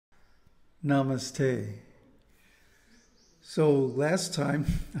Namaste. So last time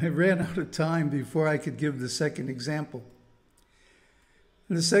I ran out of time before I could give the second example.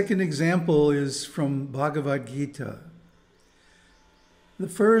 And the second example is from Bhagavad Gita. The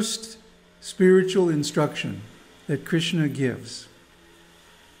first spiritual instruction that Krishna gives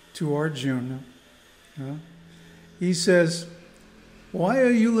to Arjuna, he says, "Why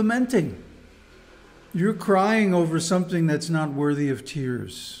are you lamenting? You're crying over something that's not worthy of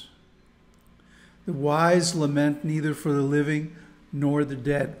tears. The wise lament neither for the living nor the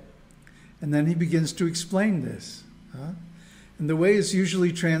dead." And then he begins to explain this. And the way it's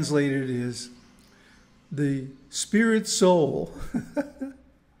usually translated is, the spirit soul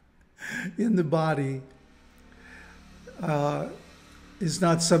in the body is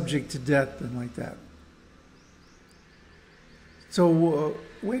not subject to death, and like that. So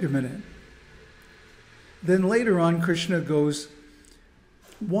wait a minute. Then later on, Krishna goes,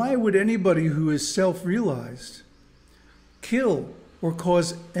 why would anybody who is self-realized kill or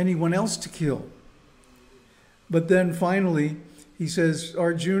cause anyone else to kill? But then finally, he says,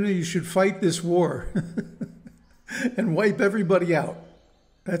 Arjuna, you should fight this war and wipe everybody out.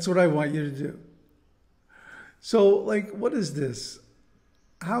 That's what I want you to do. So, like, what is this?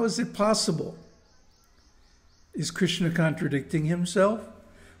 How is it possible? Is Krishna contradicting himself?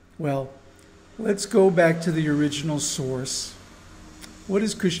 Well, let's go back to the original source. What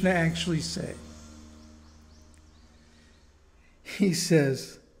does Krishna actually say? He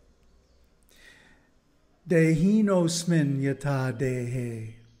says, Dehinosmin yata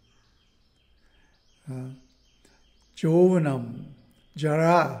dehe Jovanam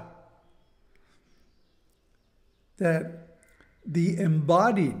jara. That the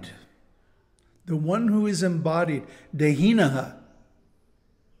embodied, the one who is embodied, Dehinaha.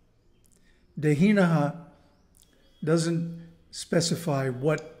 Dehinaha doesn't specify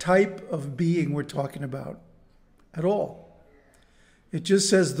what type of being we're talking about at all. It just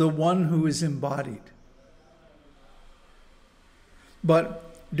says the one who is embodied.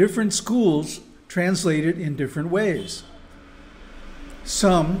 But different schools translate it in different ways.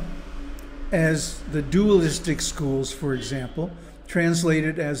 Some, as the dualistic schools, for example, translate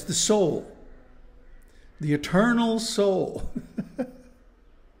it as the soul, the eternal soul.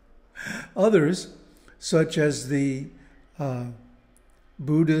 Others, such as the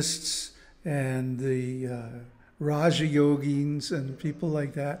Buddhists and the Raja-yogins and people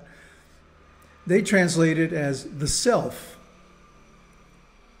like that, they translate it as the self,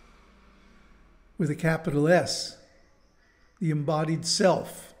 with a capital S, the embodied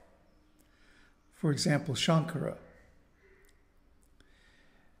self. For example, Shankara.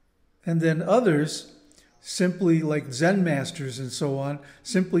 And then others, simply like Zen masters and so on,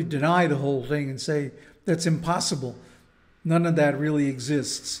 simply deny the whole thing and say, that's impossible. None of that really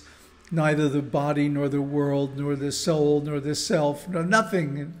exists. Neither the body, nor the world, nor the soul, nor the self,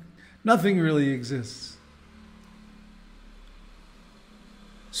 nothing really exists.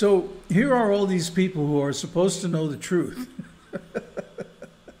 So here are all these people who are supposed to know the truth,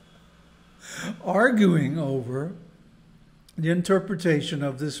 arguing over the interpretation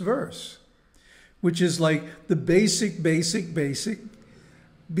of this verse, which is like the basic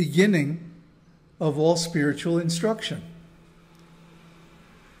beginning of all spiritual instruction.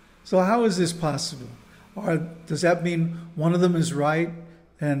 So how is this possible? Does that mean one of them is right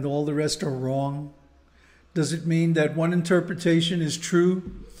and all the rest are wrong? Does it mean that one interpretation is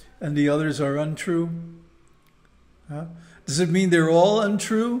true and the others are untrue? Does it mean they're all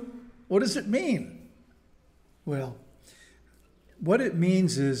untrue? What does it mean? Well, what it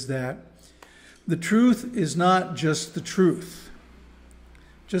means is that the truth is not just the truth.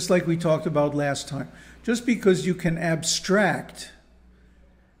 Just like we talked about last time. Just because you can abstract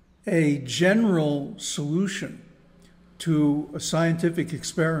a general solution to a scientific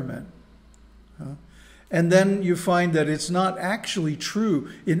experiment, and then you find that it's not actually true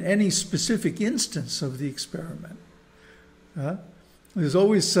in any specific instance of the experiment. There's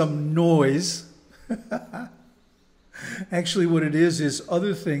always some noise. Actually, what it is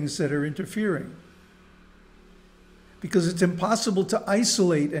other things that are interfering. Because it's impossible to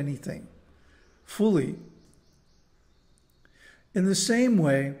isolate anything fully. In the same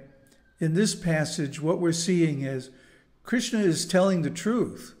way, in this passage, what we're seeing is Krishna is telling the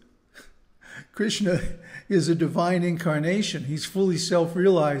truth. Krishna is a divine incarnation. He's fully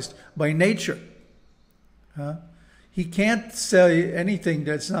self-realized by nature. He can't say anything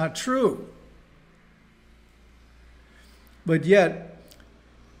that's not true. But yet,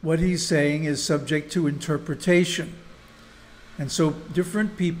 what he's saying is subject to interpretation. And so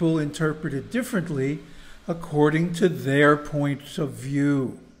different people interpret it differently according to their point of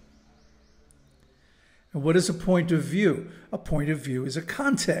view. And what is a point of view? A point of view is a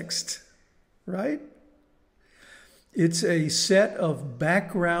context, right? It's a set of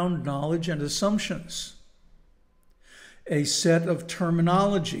background knowledge and assumptions, a set of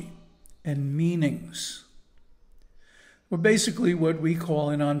terminology and meanings, or basically what we call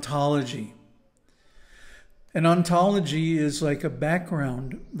an ontology. An ontology is like a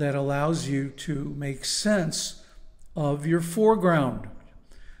background that allows you to make sense of your foreground.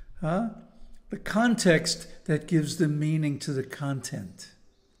 The context that gives the meaning to the content.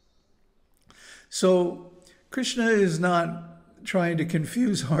 So Krishna is not trying to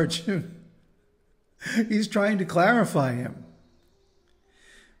confuse Arjuna. He's trying to clarify him.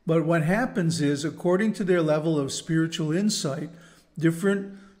 But what happens is, according to their level of spiritual insight,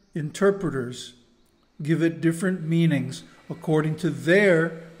 different interpreters give it different meanings according to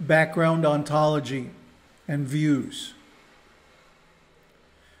their background ontology and views.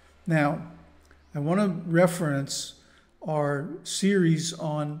 Now, I want to reference our series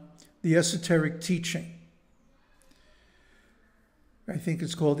on the esoteric teaching. I think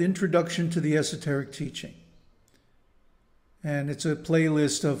it's called Introduction to the Esoteric Teaching. And it's a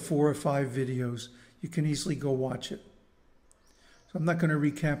playlist of 4 or 5 videos. You can easily go watch it. So I'm not going to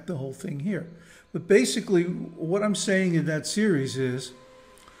recap the whole thing here. But basically, what I'm saying in that series is,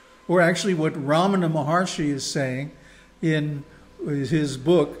 or actually what Ramana Maharshi is saying in his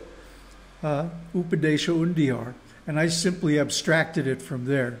book, Upadesha Undiyar, and I simply abstracted it from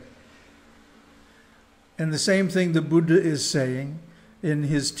there. And the same thing the Buddha is saying in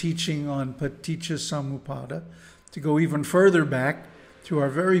his teaching on Paticca Samuppada, to go even further back to our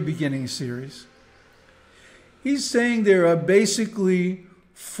very beginning series. He's saying there are basically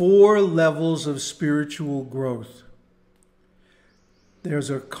 4 levels of spiritual growth. There's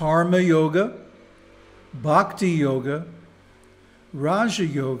a karma yoga, bhakti yoga,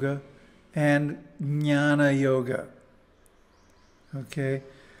 Raja-yoga, and Jnana-yoga. Okay?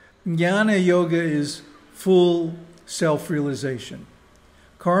 Jnana-yoga is full self-realization.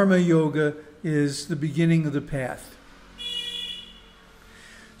 Karma yoga is the beginning of the path.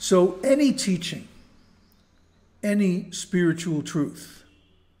 So any teaching, any spiritual truth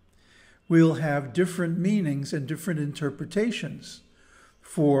will have different meanings and different interpretations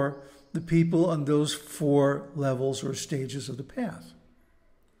for the people on those 4 levels or stages of the path.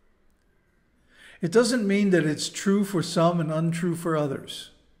 It doesn't mean that it's true for some and untrue for others.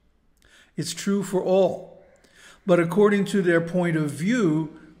 It's true for all. But according to their point of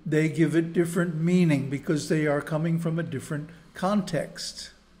view, they give it different meaning because they are coming from a different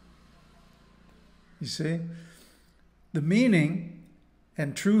context. You see? The meaning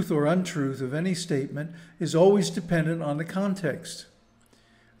and truth or untruth of any statement is always dependent on the context.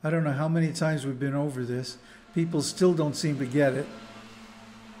 I don't know how many times we've been over this. People still don't seem to get it.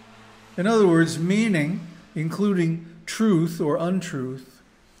 In other words, meaning, including truth or untruth,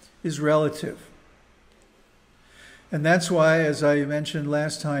 is relative. And that's why, as I mentioned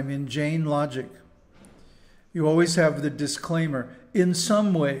last time, in Jain logic, you always have the disclaimer, in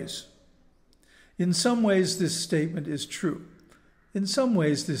some ways. In some ways, this statement is true. In some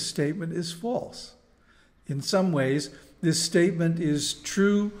ways, this statement is false. In some ways, this statement is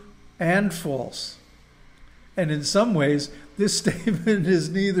true and false. And in some ways, this statement is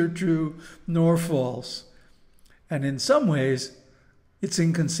neither true nor false. And in some ways, it's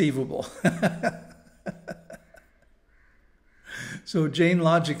inconceivable. So Jain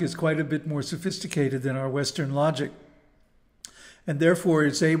logic is quite a bit more sophisticated than our Western logic. And therefore,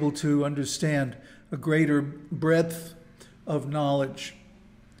 it's able to understand a greater breadth of knowledge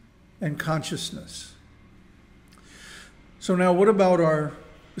and consciousness. So now what about our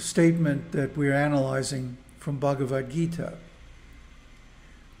statement that we're analyzing from Bhagavad Gita?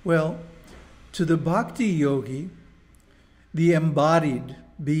 Well, to the bhakti yogi, the embodied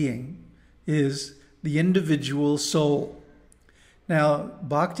being is the individual soul. Now,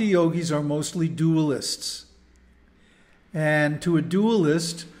 bhakti yogis are mostly dualists. And to a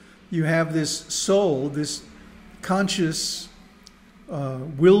dualist, you have this soul, this conscious,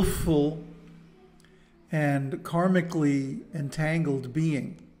 willful, and karmically entangled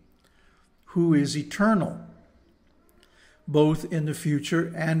being who is eternal, both in the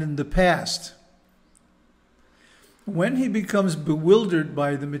future and in the past. When he becomes bewildered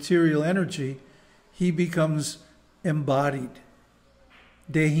by the material energy, he becomes embodied,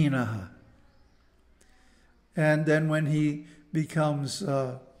 dehinaha. And then when he becomes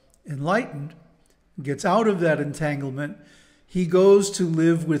enlightened, gets out of that entanglement, he goes to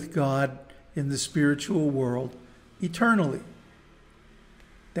live with God in the spiritual world eternally.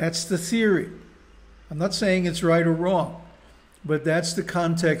 That's the theory. I'm not saying it's right or wrong, but that's the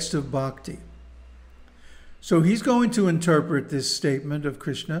context of bhakti. So he's going to interpret this statement of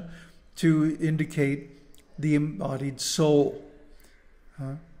Krishna to indicate the embodied soul.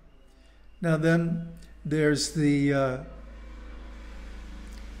 Now then, there's the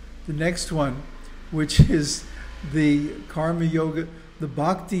next one, which is the karma yoga, the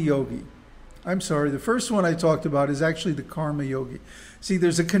bhakti yogi. I'm sorry, the first one I talked about is actually the karma yogi. See,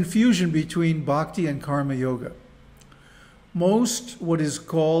 there's a confusion between bhakti and karma yoga. Most what is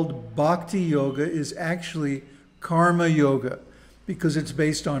called bhakti yoga is actually karma yoga because it's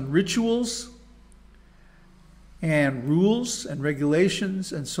based on rituals and rules and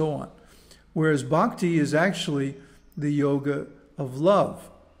regulations and so on. Whereas bhakti is actually the yoga of love.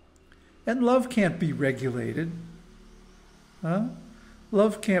 And love can't be regulated.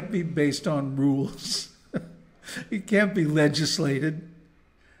 Love can't be based on rules. It can't be legislated.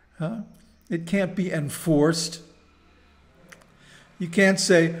 It can't be enforced. You can't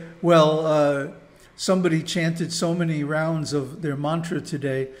say, well, somebody chanted so many rounds of their mantra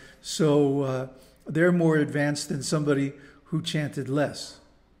today, so they're more advanced than somebody who chanted less.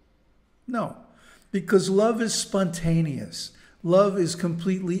 No, because love is spontaneous. Love is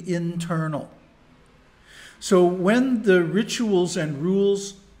completely internal. So when the rituals and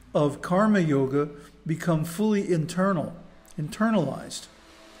rules of karma yoga become fully internalized,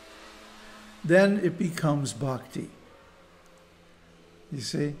 then it becomes bhakti. You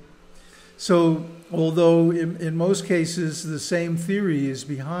see? So although in most cases the same theory is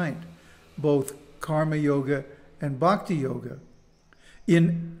behind both karma yoga and bhakti yoga,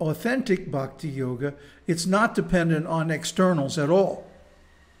 in authentic bhakti yoga, it's not dependent on externals at all.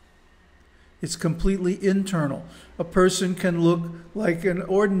 It's completely internal. A person can look like an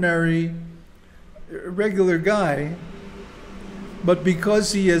ordinary, regular guy, but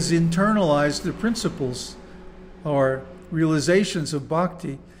because he has internalized the principles or realizations of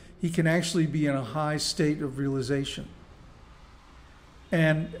bhakti, he can actually be in a high state of realization.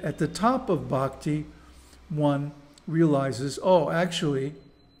 And at the top of bhakti, one realizes, oh, actually,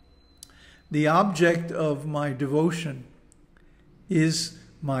 the object of my devotion is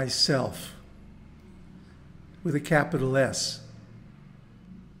myself, with a capital S.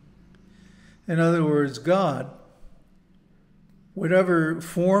 In other words, God, whatever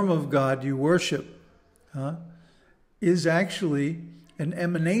form of God you worship, is actually an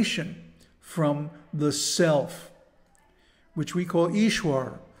emanation from the self, which we call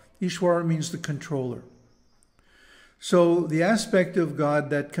Ishwar. Ishwar means the controller. So the aspect of God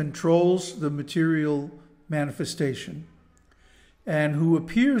that controls the material manifestation and who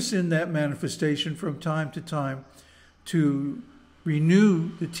appears in that manifestation from time to time to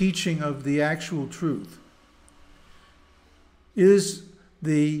renew the teaching of the actual truth is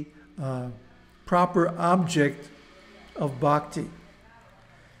the proper object of bhakti.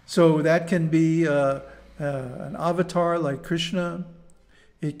 So that can be an avatar like Krishna.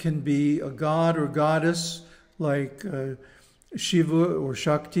 It can be a god or goddess like Shiva or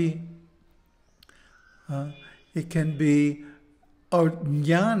Shakti. It can be a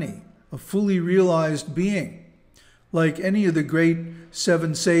jnani, a fully realized being, like any of the great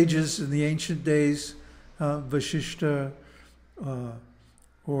seven sages in the ancient days, Vasishta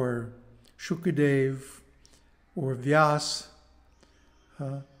or Shukadev or Vyas,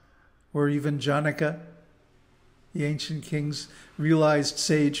 or even Janaka, the ancient kings, realized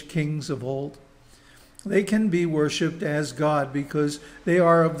sage kings of old. They can be worshipped as God because they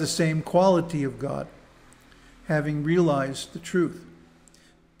are of the same quality of God, having realized the truth.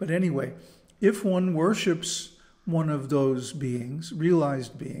 But anyway, if one worships one of those beings,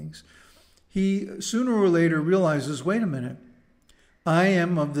 realized beings, he sooner or later realizes, wait a minute, I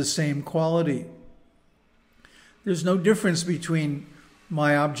am of the same quality. There's no difference between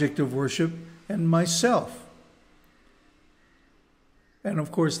my object of worship and myself. And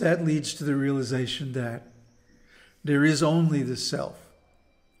of course, that leads to the realization that there is only the self.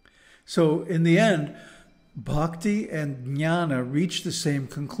 So in the end, bhakti and jnana reach the same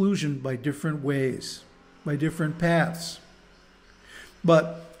conclusion by different ways, by different paths.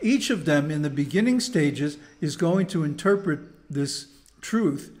 But each of them in the beginning stages is going to interpret this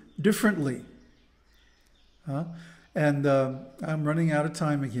truth differently. And I'm running out of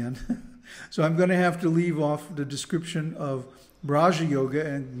time again. So I'm going to have to leave off the description of Rāja-yoga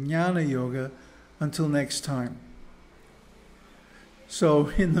and Jnana-yoga until next time. So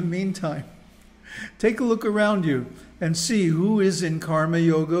in the meantime, take a look around you and see who is in karma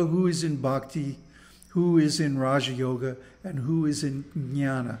yoga, who is in bhakti, who is in Rāja-yoga, and who is in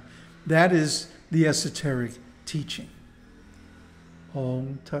jnana. That is the esoteric teaching.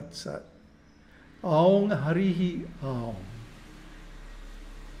 Om Tat Sat. Om Harihi Om.